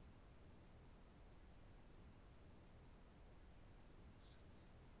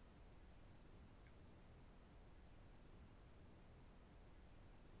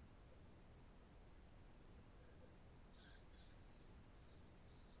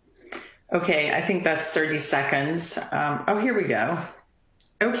 Okay, I think that's 30 seconds. Oh, here we go.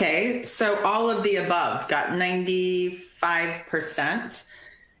 Okay, so all of the above got 95%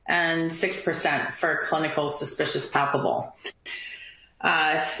 and 6% for clinical suspicious palpable.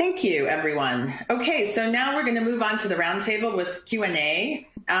 Thank you, everyone. Okay, so now we're going to move on to the roundtable with Q&A.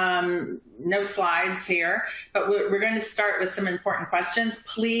 No slides here, but we're going to start with some important questions.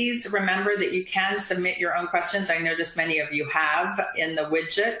 Please remember that you can submit your own questions. I noticed many of you have in the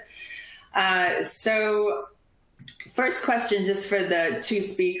widget. So first question, just for the two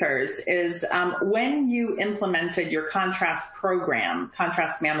speakers, is when you implemented your contrast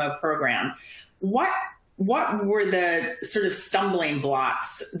mammo program, what were the sort of stumbling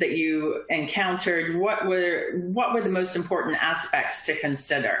blocks that you encountered? What were the most important aspects to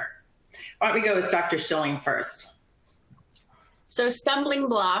consider? Why don't we go with Dr. Schilling first? So stumbling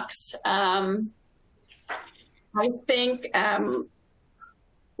blocks, I think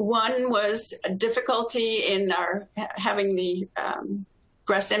one was a difficulty in having the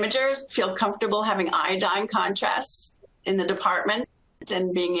breast imagers feel comfortable having iodine contrast in the department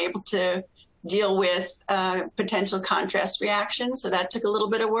and being able to deal with potential contrast reactions. So that took a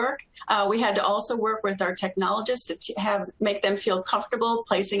little bit of work. We had to also work with our technologists to make them feel comfortable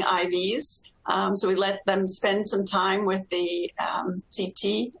placing IVs. So we let them spend some time with the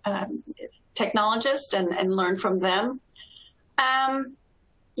CT technologists and learn from them.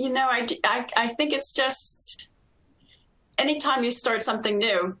 You know, I think it's just anytime you start something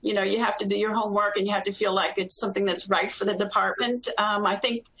new, you know, you have to do your homework and you have to feel like it's something that's right for the department. I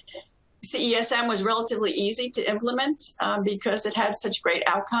think CESM was relatively easy to implement because it had such great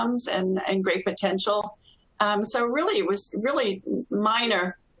outcomes and great potential. So really, it was really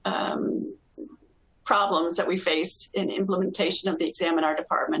minor problems that we faced in implementation of the exam in our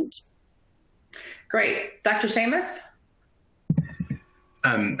department. Great. Dr. Seamus?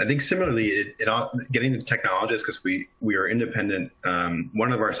 I think similarly, getting the technologists, because we are independent.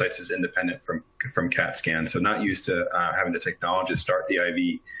 One of our sites is independent from CAT scan, so not used to having the technologist start the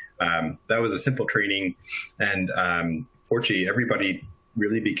IV. That was a simple training, and fortunately, everybody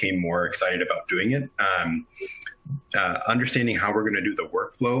really became more excited about doing it. Understanding how we're going to do the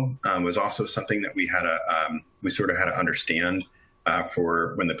workflow was also something that we sort of had to understand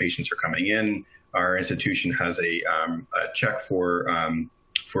for when the patients are coming in. Our institution has a check we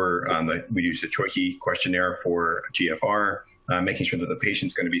use the CHOIKI questionnaire for GFR, making sure that the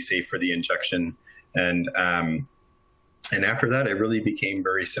patient's going to be safe for the injection. And after that, it really became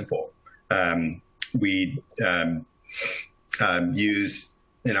very simple. We use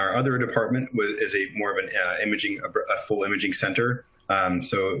in our other department is more of an a full imaging center.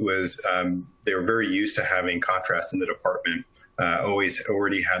 So it was they were very used to having contrast in the department.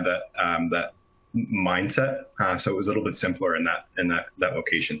 Already had that mindset, so it was a little bit simpler in that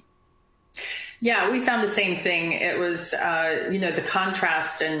location. Yeah, we found the same thing. It was, the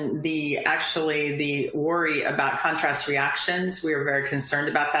contrast and the worry about contrast reactions. We were very concerned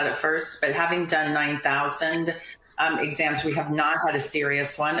about that at first, but having done 9,000 exams, we have not had a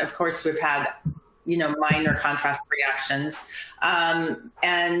serious one. Of course, we've had, minor contrast reactions,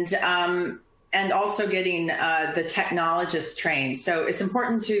 and also getting the technologists trained. So it's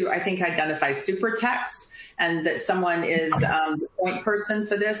important to, I think, identify super techs and that someone is the point person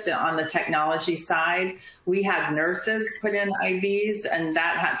for this on the technology side. We had nurses put in IVs, and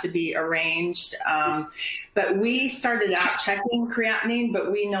that had to be arranged. But we started out checking creatinine,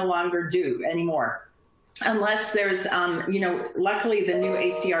 but we no longer do anymore. Unless there's, luckily the new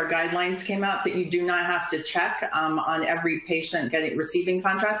ACR guidelines came out that you do not have to check on every patient receiving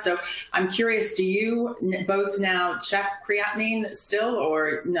contrast. So I'm curious, do you both now check creatinine still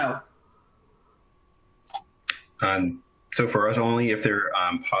or no? So for us, only if they're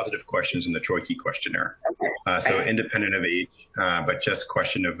positive questions in the Troike questionnaire. Okay. So independent of age, but just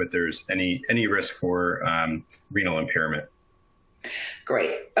question of if there's any risk for renal impairment.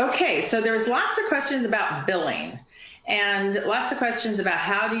 Great. Okay, so there's lots of questions about billing and lots of questions about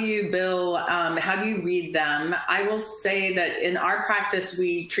how do you bill, how do you read them. I will say that in our practice,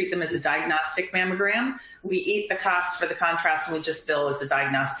 we treat them as a diagnostic mammogram. We eat the cost for the contrast and we just bill as a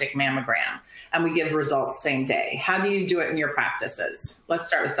diagnostic mammogram, and we give results same day. How do you do it in your practices? Let's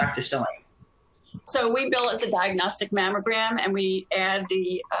start with Dr. Schilling. So we bill as a diagnostic mammogram, and we add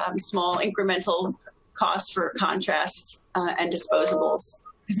the small incremental cost for contrast and disposables.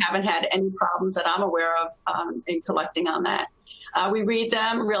 We haven't had any problems that I'm aware of in collecting on that. We read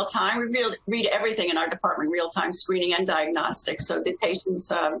them real time. We read everything in our department, real time screening and diagnostics. So the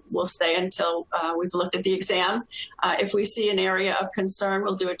patients will stay until we've looked at the exam. If we see an area of concern,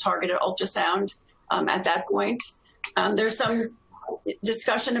 we'll do a targeted ultrasound at that point. There's some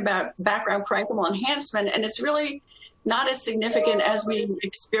discussion about background parenchymal enhancement, and it's really not as significant as we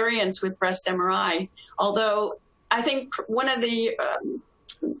experience with breast MRI, although I think one of the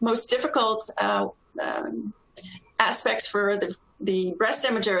most difficult aspects for the breast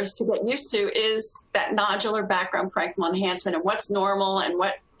imagers to get used to is that nodular background parenchymal enhancement and what's normal and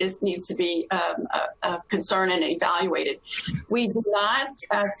what needs to be a concern and evaluated. We do not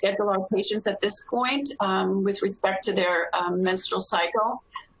schedule our patients at this point with respect to their menstrual cycle,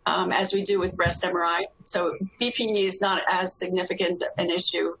 as we do with breast MRI. So BPE is not as significant an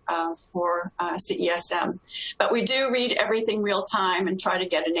issue for CESM. But we do read everything real time and try to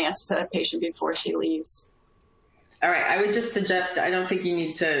get an answer to that patient before she leaves. All right, I would just suggest, I don't think you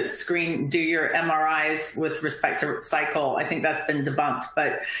need to do your MRIs with respect to cycle. I think that's been debunked,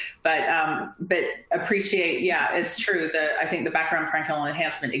 but appreciate, yeah, it's true. I think the background parenchymal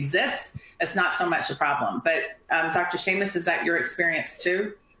enhancement exists. It's not so much a problem. But Dr. Seamus, is that your experience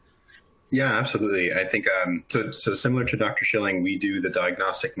too? Yeah, absolutely. I think so similar to Dr. Schilling, we do the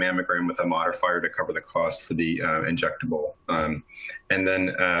diagnostic mammogram with a modifier to cover the cost for the injectable. And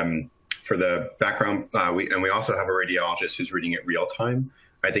then for the background, we also have a radiologist who's reading it real time.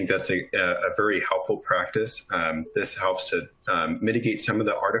 I think that's a very helpful practice. This helps to mitigate some of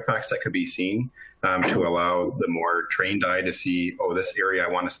the artifacts that could be seen to allow the more trained eye to see, oh, this area I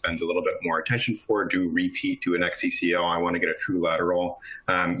want to spend a little bit more attention for, do repeat, do an XCCL, I want to get a true lateral.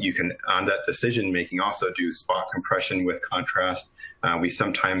 You can, on that decision making, also do spot compression with contrast. We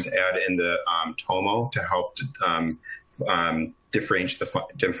sometimes add in the TOMO to help differentiate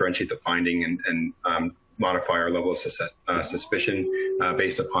the finding and modify our level of suspicion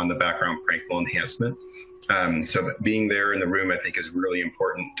based upon the background parenchymal enhancement. So being there in the room, I think, is really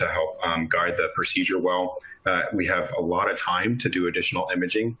important to help guide the procedure well. We have a lot of time to do additional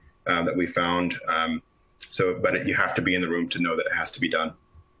imaging that we found. But you have to be in the room to know that it has to be done.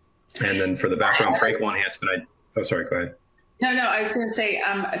 And then for the background parenchymal enhancement, oh, sorry, go ahead. No, I was going to say,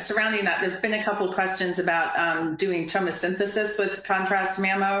 surrounding that, there's been a couple of questions about doing tomosynthesis with contrast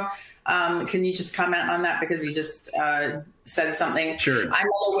mammo. Can you just comment on that, because you just said something? Sure. I'm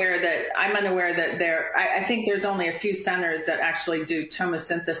unaware that I think there's only a few centers that actually do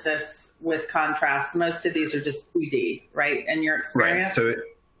tomosynthesis with contrast. Most of these are just 2D, right? In your experience? Right. So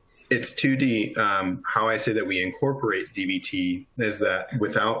it's 2D. How I say that we incorporate DBT is that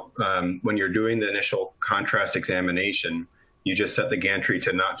without, when you're doing the initial contrast examination, you just set the gantry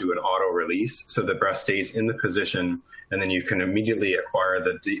to not do an auto release, so the breast stays in the position, and then you can immediately acquire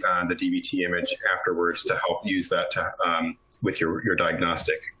the DBT image afterwards to help use that to, with your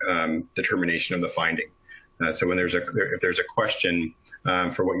diagnostic determination of the finding. So when if there's a question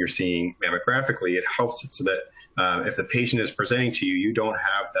for what you're seeing mammographically, it helps so that if the patient is presenting to you, you don't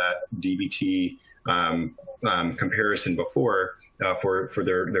have that DBT comparison before for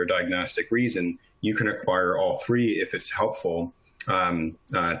their diagnostic reason. You can acquire all three if it's helpful for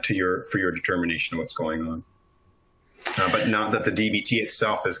your determination of what's going on. But not that the DBT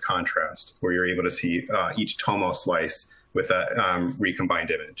itself is contrast, where you're able to see each tomo slice with that recombined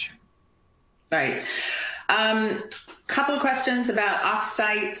image. Right. Couple of questions about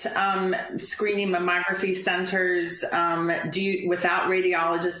off-site screening mammography centers. Without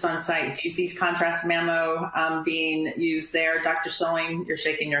radiologists on site, do you see contrast mammo being used there? Dr. Schilling, you're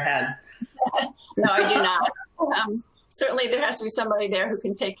shaking your head. No, I do not. Certainly there has to be somebody there who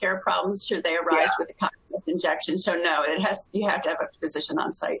can take care of problems should they arise with the contrast injection. So no, you have to have a physician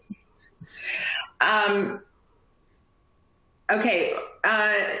on site. Okay.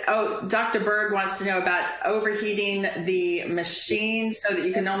 Dr. Berg wants to know about overheating the machine so that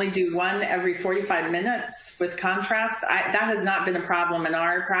you can only do one every 45 minutes with contrast. That has not been a problem in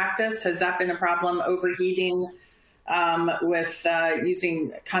our practice. Has that been a problem, overheating with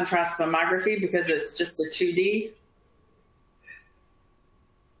using contrast mammography because it's just a 2D?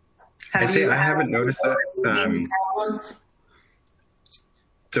 I haven't noticed that.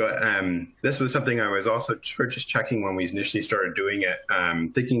 So this was something I was also just checking when we initially started doing it,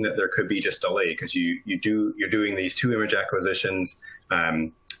 thinking that there could be just delay because you're doing these 2 image acquisitions.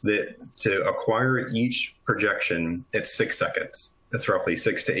 To acquire each projection, it's 6 seconds. It's roughly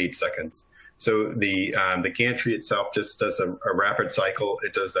 6 to 8 seconds. So the gantry itself just does a rapid cycle.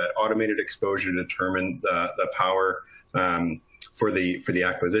 It does that automated exposure to determine the power for the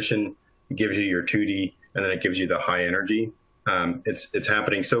acquisition. It gives you your 2D, and then it gives you the high energy. It's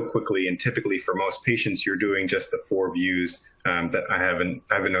happening so quickly, and typically for most patients, you're doing just the 4 views that I haven't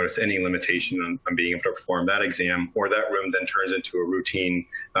noticed any limitation on being able to perform that exam, or that room then turns into a routine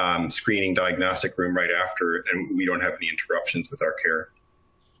screening diagnostic room right after, and we don't have any interruptions with our care.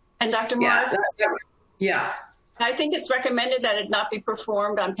 And Dr. Morris? Yeah. I think it's recommended that it not be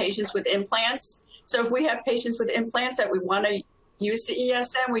performed on patients with implants. So if we have patients with implants that we want to use the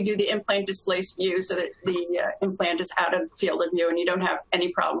ESM, we do the implant displaced view so that the implant is out of the field of view and you don't have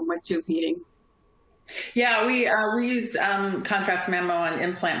any problem with tube heating. Yeah, we use contrast mammo on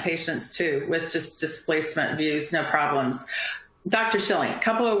implant patients too, with just displacement views, no problems. Dr. Schilling, a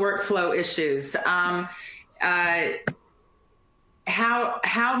couple of workflow issues.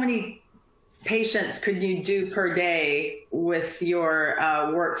 How many patients could you do per day with your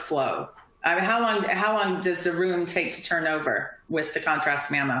workflow? I mean, how long does the room take to turn over with the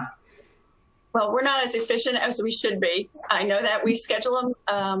contrast mammo? Well, we're not as efficient as we should be. I know that we schedule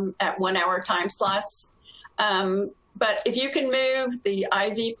them at 1 hour time slots. But if you can move the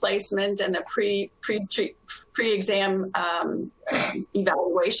IV placement and the pre-exam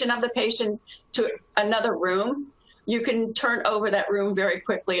evaluation of the patient to another room, you can turn over that room very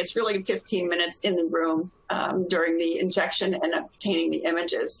quickly. It's really 15 minutes in the room during the injection and obtaining the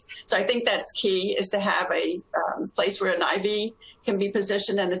images. So I think that's key, is to have a place where an IV can be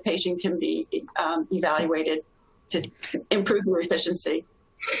positioned and the patient can be evaluated to improve their efficiency.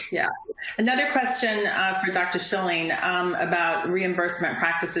 Yeah. Another question for Dr. Schilling about reimbursement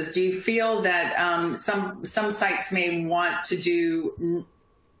practices. Do you feel that some sites may want to do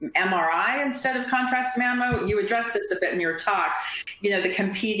MRI instead of contrast mammo? You addressed this a bit in your talk, the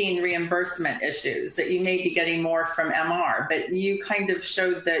competing reimbursement issues, that you may be getting more from MR, but you kind of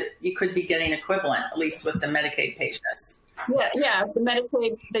showed that you could be getting equivalent, at least with the Medicaid patients. Yeah, the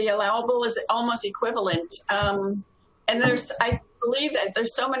Medicaid, the allowable is almost equivalent. And I believe that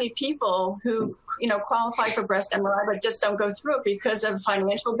there's so many people who, qualify for breast MRI, but just don't go through it because of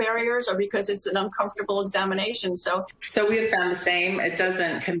financial barriers or because it's an uncomfortable examination. So we have found the same. It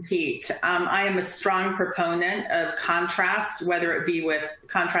doesn't compete. I am a strong proponent of contrast, whether it be with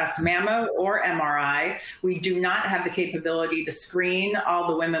contrast mammo or MRI. We do not have the capability to screen all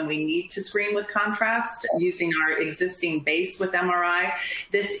the women we need to screen with contrast using our existing base with MRI.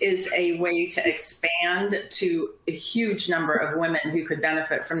 This is a way to expand to a huge number of women who could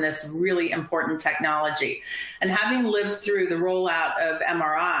benefit from this really important technology. And having lived through the rollout of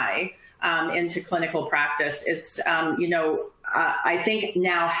MRI into clinical practice, it's, I think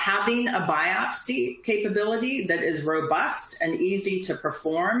now having a biopsy capability that is robust and easy to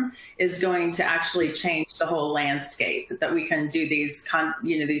perform is going to actually change the whole landscape, that we can do these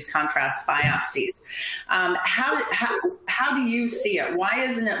contrast biopsies. How do you see it? Why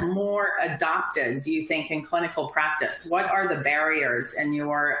isn't it more adopted, do you think, in clinical practice? What are the barriers in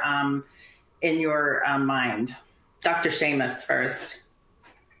your mind? Dr. Seamus first.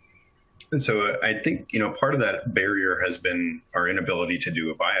 So I think, part of that barrier has been our inability to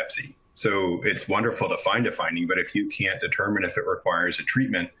do a biopsy. So it's wonderful to find a finding, but if you can't determine if it requires a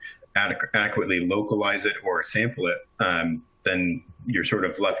treatment, adequately localize it or sample it, then you're sort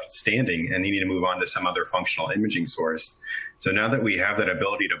of left standing and you need to move on to some other functional imaging source. So now that we have that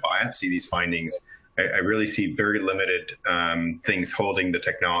ability to biopsy these findings, I really see very limited things holding the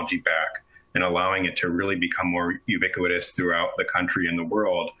technology back and allowing it to really become more ubiquitous throughout the country and the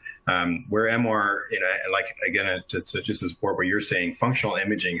world. Where MR, like again, just to support what you're saying, functional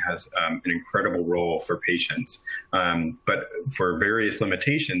imaging has an incredible role for patients, but for various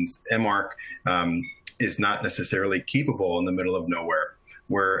limitations, MR is not necessarily capable in the middle of nowhere.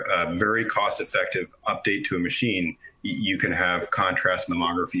 Where a very cost-effective update to a machine, you can have contrast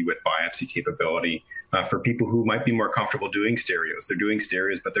mammography with biopsy capability for people who might be more comfortable doing stereos. They're doing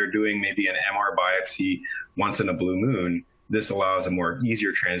stereos, but they're doing maybe an MR biopsy once in a blue moon. This allows a more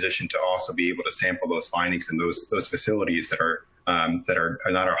easier transition to also be able to sample those findings in those facilities that are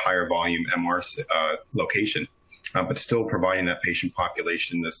not a higher volume MR location, but still providing that patient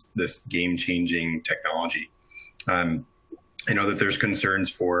population this game-changing technology. I know that there's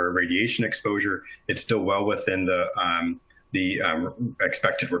concerns for radiation exposure. It's still well within the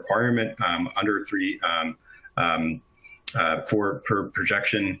expected requirement, under 3 per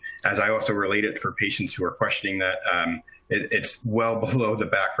projection. As I also relate it for patients who are questioning that, it's well below the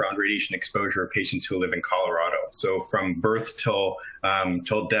background radiation exposure of patients who live in Colorado. So from birth till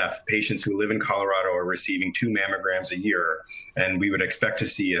death, patients who live in Colorado are receiving 2 mammograms a year, and we would expect to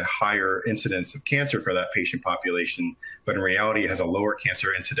see a higher incidence of cancer for that patient population, but in reality it has a lower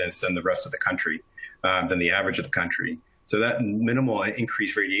cancer incidence than the rest of the country, than the average of the country. So that minimal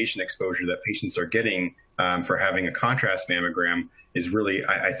increased radiation exposure that patients are getting for having a contrast mammogram is really,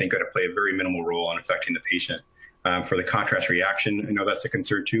 I think, going to play a very minimal role in affecting the patient. For the contrast reaction, I know that's a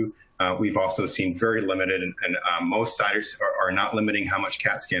concern too. We've also seen very limited, and most sites are not limiting how much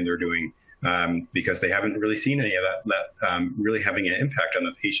CAT scan they're doing because they haven't really seen any of that really having an impact on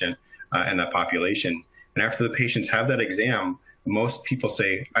the patient and that population. And after the patients have that exam, most people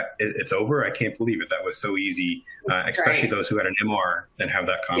say, it's over, I can't believe it, that was so easy, especially those who had an MR and have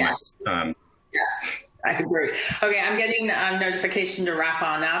that comment. Yes. Yes. I agree. Okay, I'm getting a notification to wrap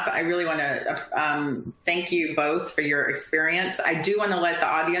on up. I really want to thank you both for your experience. I do want to let the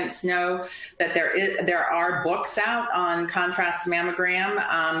audience know that there are books out on contrast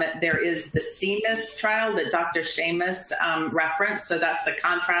mammogram. There is the CMIS trial that Dr. Seamus referenced, so that's the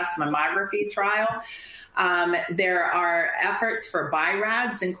contrast mammography trial. There are efforts for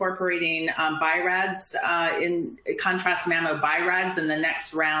BI-RADS, incorporating BI-RADS in contrast mammo BI-RADS in the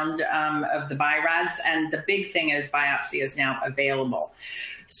next round of the BI-RADS. And the big thing is biopsy is now available.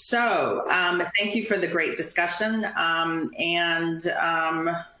 So thank you for the great discussion.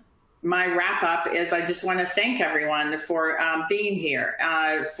 My wrap up is I just want to thank everyone for being here,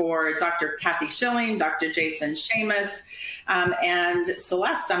 for Dr. Kathy Schilling, Dr. Jason Seamus, and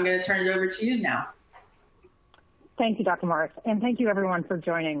Celeste, I'm going to turn it over to you now. Thank you, Dr. Morris, and thank you everyone for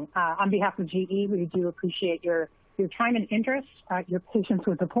joining. On behalf of GE, we do appreciate your time and interest, your patience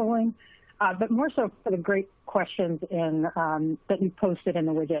with the polling, but more so for the great questions that you posted in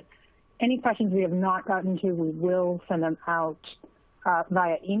the widget. Any questions we have not gotten to, we will send them out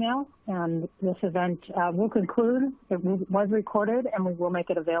via email, and this event will conclude. It was recorded, and we will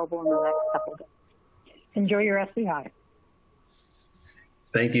make it available in the next couple of days. Enjoy your SBI.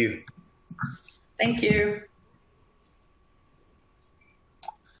 Thank you. Thank you.